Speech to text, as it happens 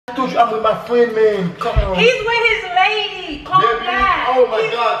told you I'm with my friend, man. Come on. He's with his lady. Calm down. Oh my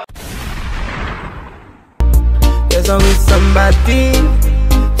God. There's always somebody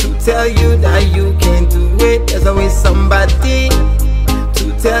to tell you that you can't do it. There's always somebody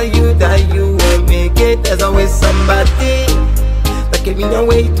to tell you that you won't make it. There's always somebody that can be no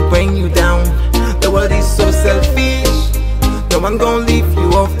way to bring you down. The world is so selfish. No one gonna leave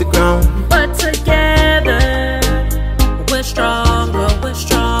you off the ground. But together we're stronger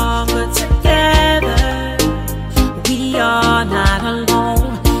together. We are not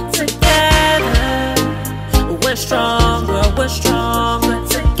alone. Together we're stronger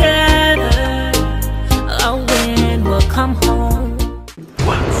together. A win will come home.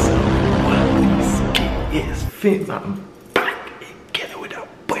 What's up? Yes, Finn, I'm back again with a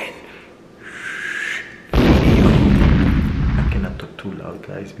brand video. I cannot talk too loud,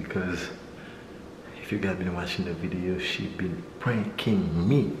 guys, because if you guys been watching the video, she been pranking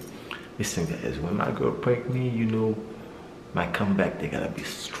me. Listen, guys, when my girl prank me, you know my comeback, they gotta be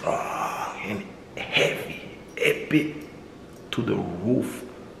strong and heavy, epic to the roof,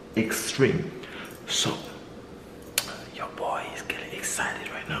 extreme. So your boy is getting excited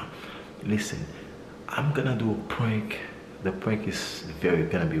right now. Listen, I'm gonna do a prank. The prank is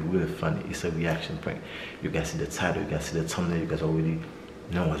gonna be really funny. It's a reaction prank. You guys see the title, you guys see the thumbnail, you guys already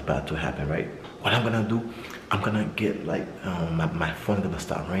know what's about to happen, right? What I'm gonna do, I'm gonna get like my phone gonna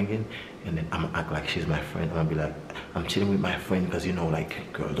start ringing, and then I'm gonna act like she's my friend. I'm gonna be like, I'm chilling with my friend, because you know,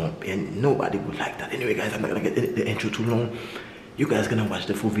 like, girl, don't, and nobody would like that. Anyway, guys, I'm not gonna get the intro too long. You guys gonna watch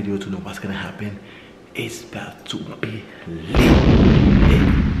the full video to know what's gonna happen. It's about to be lit. Hey,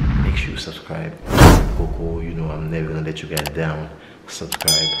 make sure you subscribe. Coco, you know I'm never gonna let you guys down.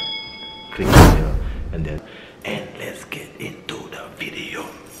 Subscribe, click the bell, and let's get into the video.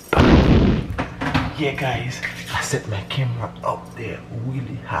 Yeah, guys, I set my camera up there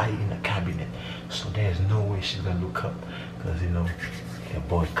really high in the cabinet, so there's no way she's gonna look up, because you know your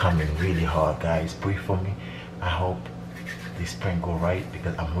boy coming really hard. Guys, pray for me. I hope this prank go right,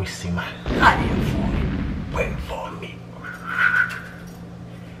 because I'm wasting my life for it. Pray for me.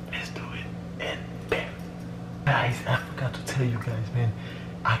 Let's do it. And bam. Guys, I forgot to tell you guys, man,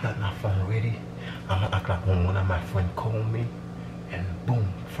 I got my phone ready. I'm gonna act like when one of my friends call me, and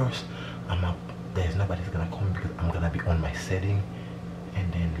boom, first there's nobody's gonna call me, because I'm gonna be on my setting.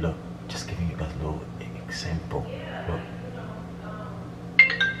 And then look, just giving you guys a little example. Look.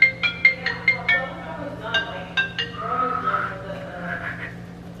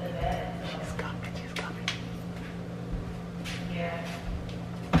 She's coming. Yeah.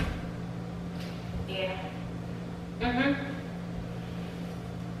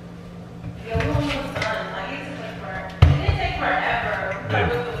 Yeah, we almost done. Like, it didn't take forever.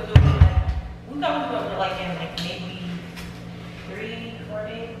 We thought we were doing it like in like maybe 3-4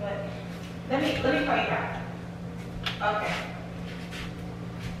 days, but let me call you back. Okay.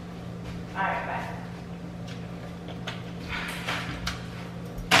 Alright, bye.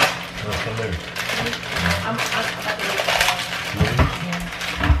 I'm about to leave.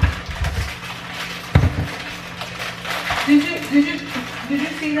 Did you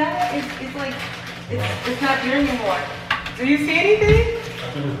see that? It's like it's not here anymore. Do you see anything?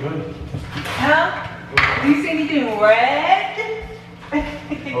 I think it's good. Huh? Do you see anything red?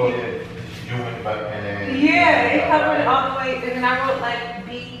 Oh yeah, you went back and then. Yeah, it covered it all the way, and then I wrote like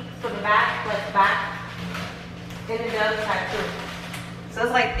B for the back, like back, and then the other side too. So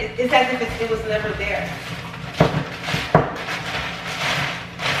it's like it's as if it was never there.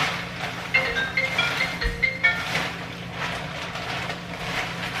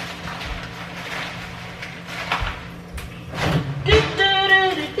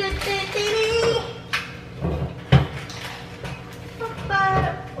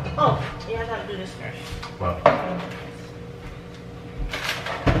 Oh, yeah, I gotta do this first. Wow.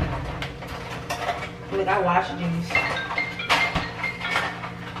 Look, I washed these.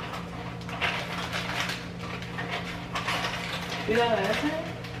 You not gonna answer it?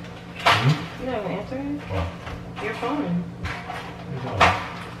 You not gonna answer it? Wow. Your phone.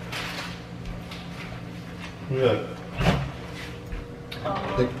 Yeah.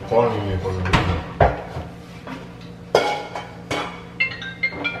 They calling me for the video.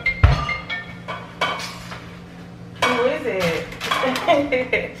 Who is it?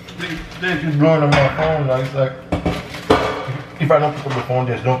 They just blowing on my phone. Like, it's like, if I don't pick up the phone,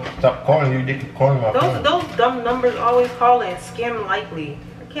 just don't stop calling you. They keep calling my phone. Those dumb numbers always calling. Scam likely.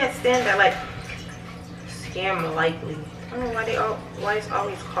 I can't stand that. Like, scam likely. I don't know why it's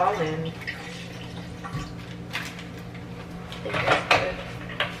always calling. I think that's good.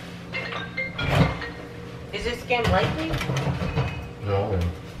 Is it scam likely? No.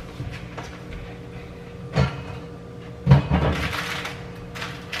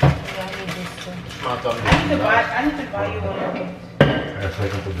 I need to buy you one of those. So I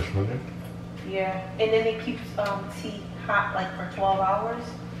can put this one in? Yeah, and then it keeps tea hot like for 12 hours.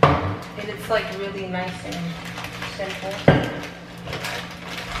 And it's like really nice and simple.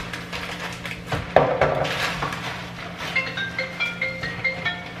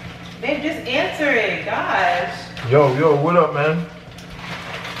 Babe, just answer it, gosh. Yo, what up, man?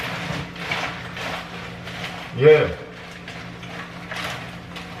 Yeah.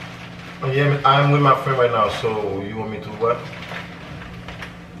 Oh, yeah, man, I'm with my friend right now, so you want me to what?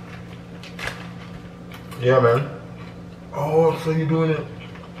 Yeah, man. Oh, so you doing it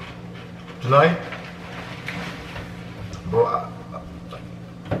tonight? Bro,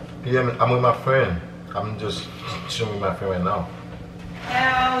 yeah, man, I'm with my friend. I'm just chilling with my friend right now.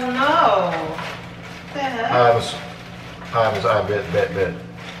 Hell no. What the hell? I bet.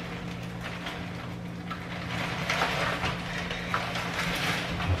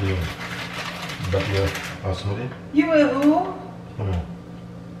 But yeah, smoothie? You with who? Come on.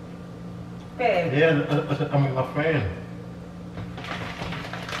 Babe. Yeah, I'm with my friend.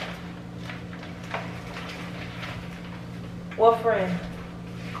 What friend?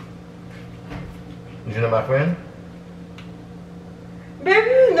 You know my friend? Baby,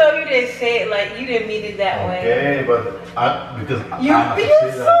 you know you didn't say it like you didn't mean it that way. Okay, but because You I have to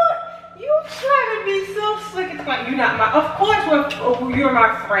say that. you try to be so slick. It's like you're not my. Of course, you're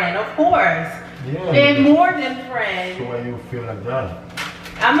my friend. Of course. Yeah. And more than friend. So why you feel like that?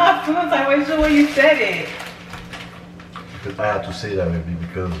 I'm not feeling like way so when you said it. Because I had to say that maybe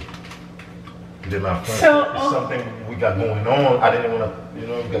because they're my friends. So, it's something we got going on. I didn't want to, we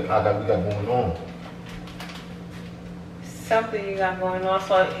got going on. Something you got going on.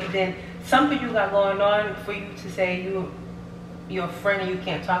 So then something you got going on for you to say you're a friend and you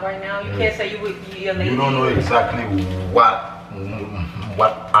can't talk right now. You can't say you're lady. You don't know exactly what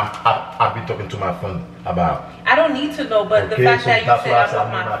I've been talking to my friend about. I don't need to know, but the fact that you said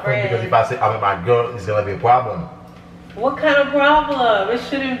I'm with my friend. Because if I say I'm with my girl, it's gonna be a problem. What kind of problem? It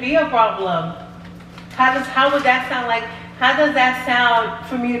shouldn't be a problem. How would that sound like? How does that sound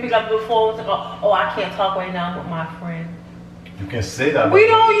for me to pick up the phone and go, oh, I can't talk right now with my friend? You can say that. We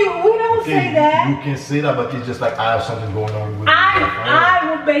don't say that. You can say that, but it's just like I have something going on with I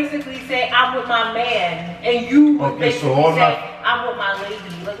would basically say I'm with my man, and you would basically say I'm with my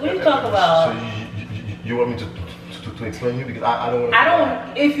lady. Like, what are you talking about? So you want me to explain you because I don't want to.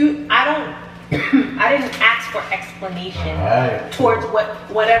 I didn't ask for explanation towards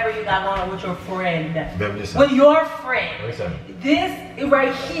whatever you got going on with your friend. With your friend. Listen. This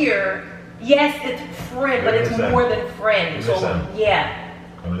right here, yes, it's friend, but it's more than friend. So yeah.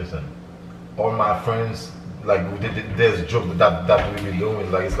 Listen, all my friends, like there's a joke that we be doing.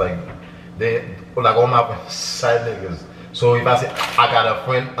 Like it's like they like all my side niggas. So if I say I got a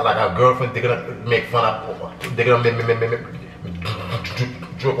friend, like a girlfriend, they're gonna make fun of. They're gonna make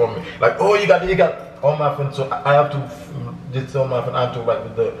joke on me. Like, oh, you got all my friends. So I have to just tell my friend I have to write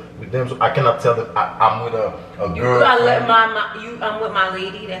with them. So I cannot tell them I'm with a girl. You gotta let I'm with my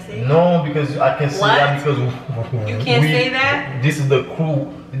lady. That's it. No, because I can say that because you can't say that. This is the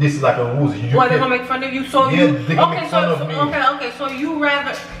crew. This is like a rules. What, they're gonna make fun of you? So yeah, they're gonna make fun of me. Okay. So you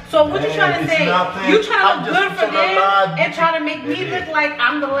rather. So what you trying to say? You trying to look good for them and trying to make me look like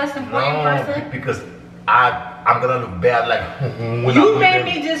I'm the less important person? Because I'm gonna look bad. Like when you made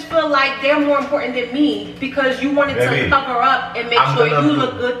me just feel like they're more important than me because you wanted to cover up and make sure you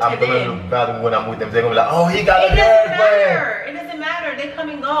look good to them. I'm gonna look bad when I'm with them. They're gonna be like, oh, he got a girlfriend. It doesn't matter. They come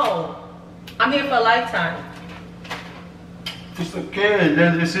and go. I'm here for a lifetime. It's okay.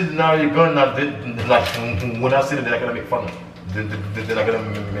 Then this is now you're gonna like when I see them, they're not gonna make fun of. They're not gonna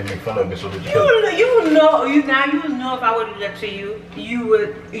make fun of me. So that you know if I would do that to you, you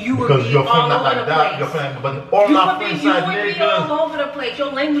would because be your friend all not over like the that. place. Your friend, but all my friends you would be all over the place.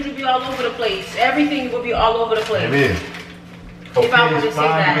 Your language would be all over the place. Everything would be all over the place. Maybe. Okay, if I would say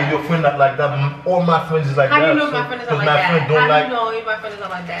that. Because your friend not like that. All my friends is like that. How do you know my friend is not like that? How do you know if my friend is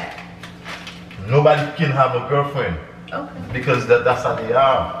not like that? Nobody can have a girlfriend. Okay. Because that's how they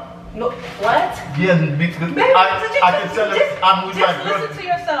are. No, what? Yeah, because I can tell them I'm with my girl. Listen to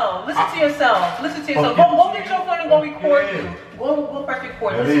yourself. Go get your phone and go record you. Go press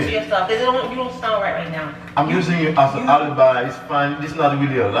record. Listen to yourself. Because you don't sound right now. I'm using you as an alibi. It's fine. This is not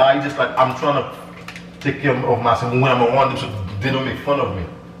really a lie. Just like I'm trying to take care of myself when I'm around them so they don't make fun of me.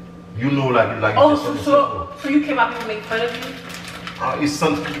 You know, like. Oh, so you came out people make fun of you? It's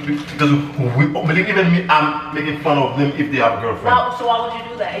something because even me, I'm making fun of them if they have a girlfriend. So why would you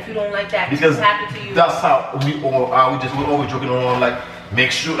do that if you don't like that? Because it happened to you. That's how we're always joking around, like make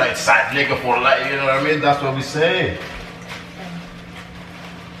sure like side nigga for life. You know what I mean? That's what we say.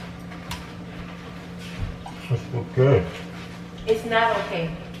 Okay. It's not okay.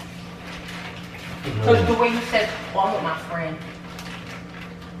 Because the way you said, oh, I'm with my friend.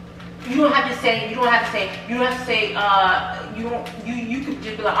 You don't have to say, you could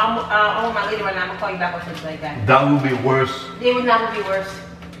just be like, I'm with my lady right now, I'm gonna call you back or something like that. That would be worse. It would not be worse.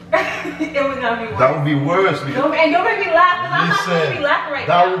 It would not be worse. That would be worse. Don't make me laugh, because I'm not supposed to be laughing right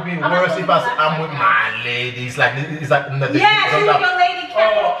now. That would be worse if I'm with my lady. It's like yeah, you with your lady,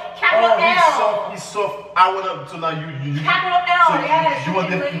 capital L. He's soft. I want to now you capital L, so yes.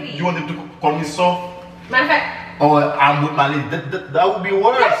 You want them to call me soft? Matter of fact, Or I'm with my lady. That would be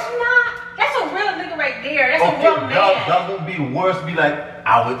worse. that's a real nigga right there. That's a real man. That would be worse. Be like,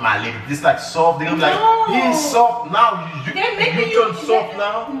 I'm with my lady. This like soft. They're gonna be like, he's soft now. You turn soft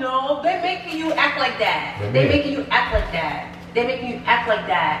now. No, they're making you act like that. They're making you act like that. They're making you act like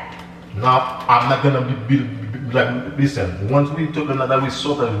that. Now I'm not gonna be like, listen. Once we took another, we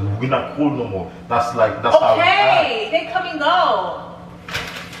saw that we're not cool no more. That's how. Okay, they come and go.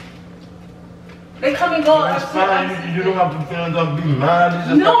 They come and go. That's fine. You don't have to feel like be mad. It's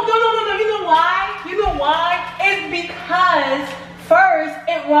just no. You know why? You know why? It's because first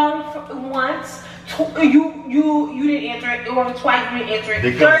it rung once. You didn't answer it. It rung twice. You didn't answer it.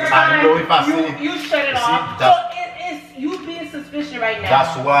 Because third time, I know if I see you shut it off. So it's you being suspicious right now.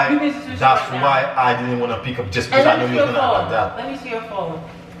 That's why. That's why I didn't want to pick up just because I know you're gonna like that. Let me see your phone.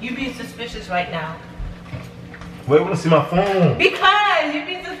 You being suspicious right now. Why you want to see my phone? Because you're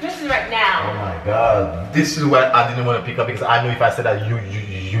being suspicious right now. Oh my God! This is why I didn't want to pick up, because I know if I said that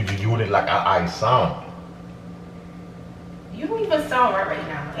you wouldn't like how I sound. You don't even sound right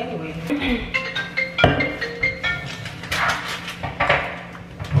now. Anyway.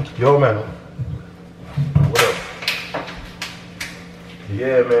 Yo, man. What up?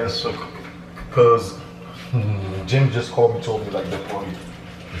 Yeah, man. So, cause Jim just called me, told me like the party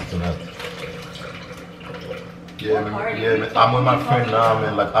tonight. Yeah, man. I'm with my friend now,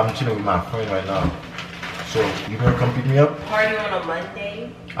 man. Like I'm chilling with my friend right now. So you gonna come pick me up? Party on a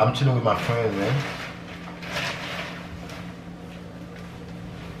Monday? I'm chilling with my friend, man.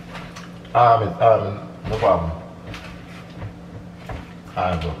 No problem.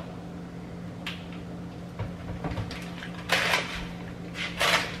 Alright, bro.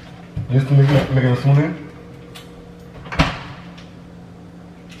 You used to make a smoothie?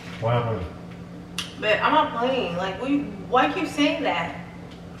 What happened? But I'm not playing. Like, why keep saying that?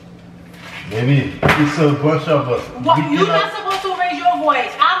 Maybe it's a bunch of us. You're not supposed to raise your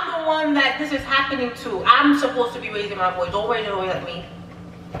voice. I'm the one that this is happening to. I'm supposed to be raising my voice. Don't raise your voice at me.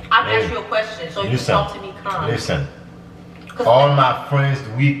 I'm asking you a question, so you talk to me calm. Listen. All my friends,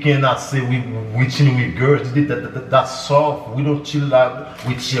 we cannot say we chilling with girls. That's soft. We don't chill like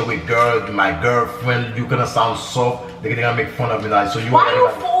we chill with girls. My girlfriend, you gonna sound soft. They're gonna make fun of me. Like, so you. Why are you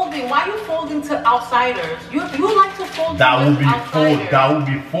folding? Why are you folding to outsiders? You like to fold. That would be folding. That would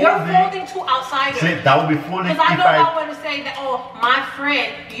be folding. You're folding to outsiders. See, that would be folding. Because I know I want to say that. Oh, my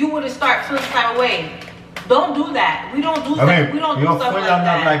friend, you wouldn't start feeling some type of way. Don't do that. We don't do that. We don't do stuff like that. Your friends are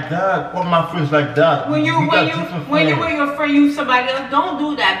not like that. All my friends like that. When you're with your friend, you somebody else. Don't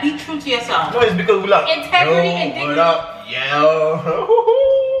do that. Be true to yourself. No, it's because we like integrity and dignity. What up?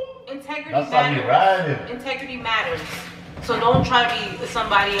 Yo. Integrity That's matters. How we riding. Integrity matters. So don't try to be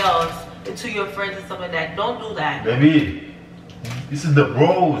somebody else to your friends and stuff like that. Don't do that. Baby, this is the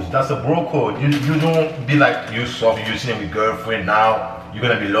bros. That's a bro code. You don't be like you soft. You're sitting with girlfriend now. You're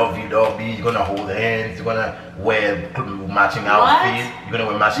gonna be lovey-dovey, you're gonna hold hands, you're gonna wear matching outfit, you're gonna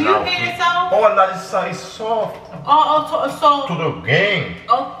wear matching outfit. Do you hear yourself? Oh, that is soft. So to the gang.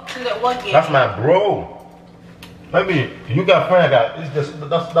 Oh, to the what gang? That's my bro. Maybe you got friend, I got. It's just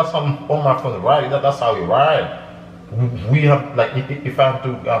that's how all my friends ride. That's how we ride. We have like if I have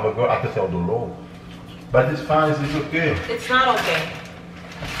to have a girl, I can say on the low. But it's fine. It's okay. It's not okay.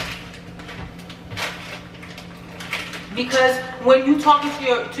 Because when you talking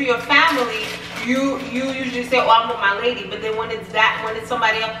to your family, you usually say, "Oh, I'm with my lady," but then when it's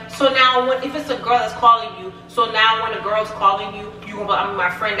somebody else. So now, if it's a girl that's calling you, so now when a girl's calling you, you gonna go, "I'm with my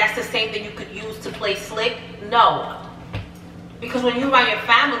friend." That's the same thing you could use to play slick. No, because when you're around your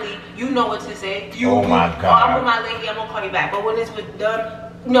family, you know what to say. Oh my God! Oh, I'm with my lady. I'm gonna call you back. But when it's with done.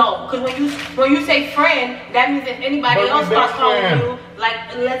 No, because when you say friend, that means if anybody else starts calling you, like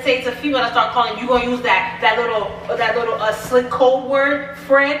let's say it's a female that starts calling you, you're gonna use that little slick code word,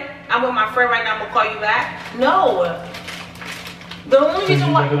 friend. I'm with my friend right now. I'm gonna call you back. No. The only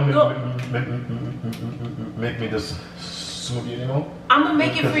reason why make me this smoothie anymore. I'm gonna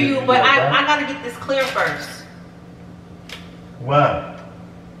make it for you, but I gotta get this clear first. Why?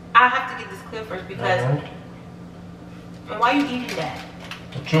 I have to get this clear first because. And why are you eating that?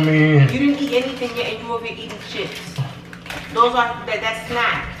 What you mean? You didn't eat anything yet, and you over here eating chips. Those are that's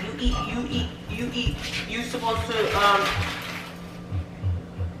snack. You supposed to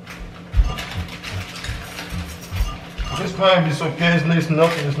This time it's okay. It's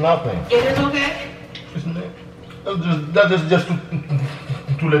nothing. It's nothing. It is okay. That's just to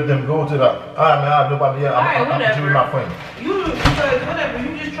let them go to that. I have nobody here. I'm whatever. with my friend. Because whatever.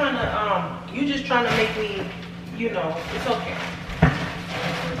 You just trying to make me. You know, it's okay.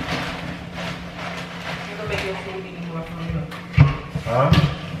 You're gonna make your food eat more for me. Huh?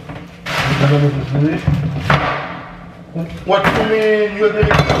 You're gonna make the food? What do you mean? You're gonna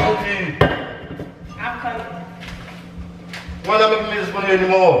make the food? I'm coming. Why not making me this money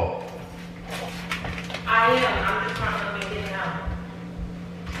anymore? I am. I'm just trying to make it now.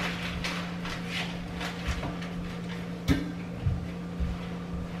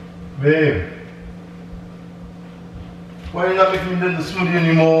 Babe, why are you not making me the smoothie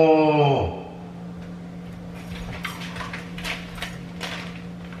anymore?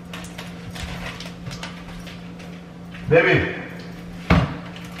 Baby.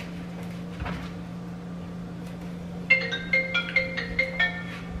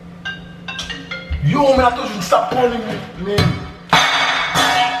 Yo, man, I told you to stop calling me, man.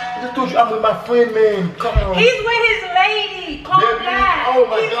 I just told you I'm with my friend, man. Come on. He's with his lady. Call Baby, back. oh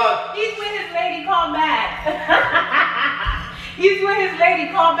my God. He's with his lady. Call back. He's with his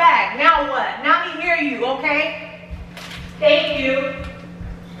lady. Call back. Now what? Now he hear you, okay? Thank you.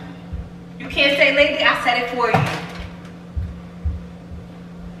 You can't say lady. I said it for you.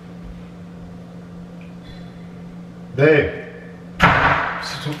 Babe,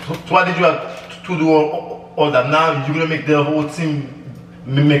 so why did you have to do all that? Now you're gonna make the whole team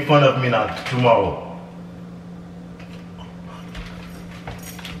make fun of me now tomorrow.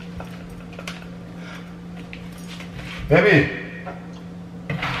 Baby,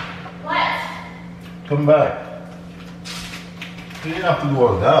 What? come back. You didn't have to do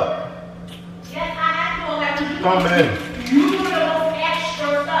all that. Yes, I have to go back. Come in. You do the most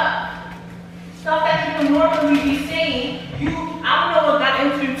extra stuff. Stuff that you would normally be saying. I don't know what got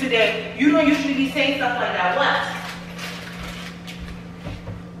into you today. You don't usually be saying stuff like that. What?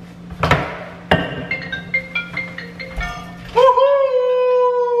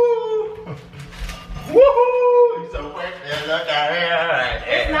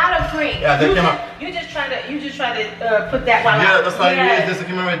 It's not a prank. Yeah, they came out. You just try to put that while Yeah, that's how it is. Just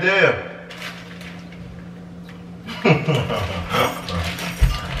came right there.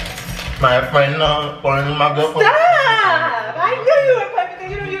 My friend, calling my girlfriend. Stop! I knew you were perfect.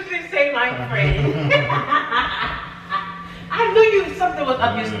 You don't usually say my friend. I knew you something was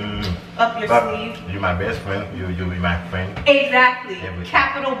up your sleeve. You're my best friend. You be my friend. Exactly. Everything.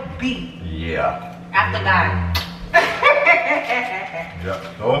 Capital B. Yeah. After God. Yeah.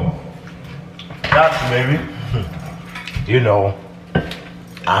 So that's maybe. You know,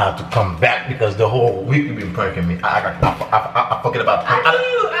 I have to come back because the whole week you've been pranking me. I forget about pranking. I knew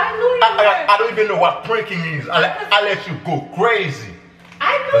you. I don't even know what pranking is. I let you go crazy.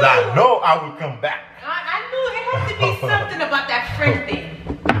 I knew. Because I know I will come back. I knew it had to be something about that friend thing.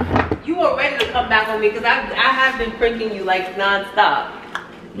 You were ready to come back on me because I have been pranking you like non-stop.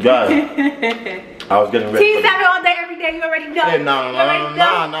 Guys, I was getting ready. Team 7 all day, every day. You already know. Hey, You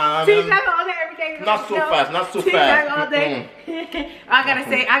nah. Team 7 all day, every day. Not so fast, not so Team fast. 7 all day. I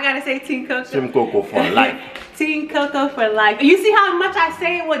gotta say Team Coco. Team Coco for life. Team Coco for life. You see how much I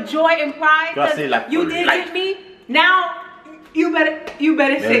say it with joy and pride? You gotta say like you for did life. with me. Now you better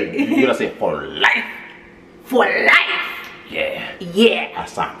say You gotta say for life. for life. Yeah. Yeah. I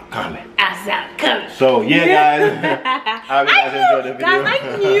saw it coming. I saw it coming. So yeah, guys. I hope you guys enjoyed the video. Guys,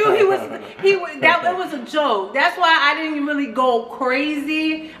 I knew it was a joke. That's why I didn't really go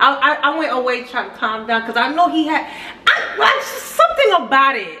crazy. I went away trying to calm down because I know he had something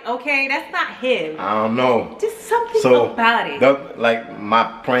about it. Okay, that's not him. I don't know. Just something about it. Like my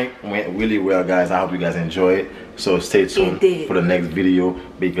prank went really well, guys. I hope you guys enjoy it. So stay tuned for the next video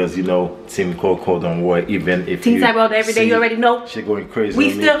because you know Team Coco don't worry. Even if Team Cyber all day every day, you already know. She going crazy.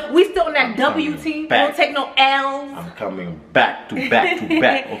 We still on that W team. We don't take no L's. I'm coming back to back to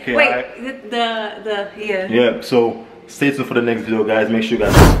back. Okay. Wait, right? yeah. Yeah. So stay tuned for the next video, guys. Make sure you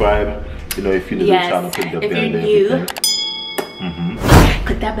guys subscribe. You know, if you're new to the channel, click the bell. If you're and new, everything.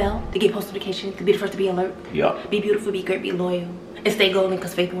 click that bell to get post notifications, to be the first to be alert. Yeah. Be beautiful, be great, be loyal, and stay golden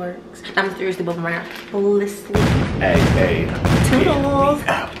because faith works. I'm mysteriously above around. Listening. Hey. Toodles.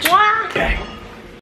 Ouch. Wow. Bang.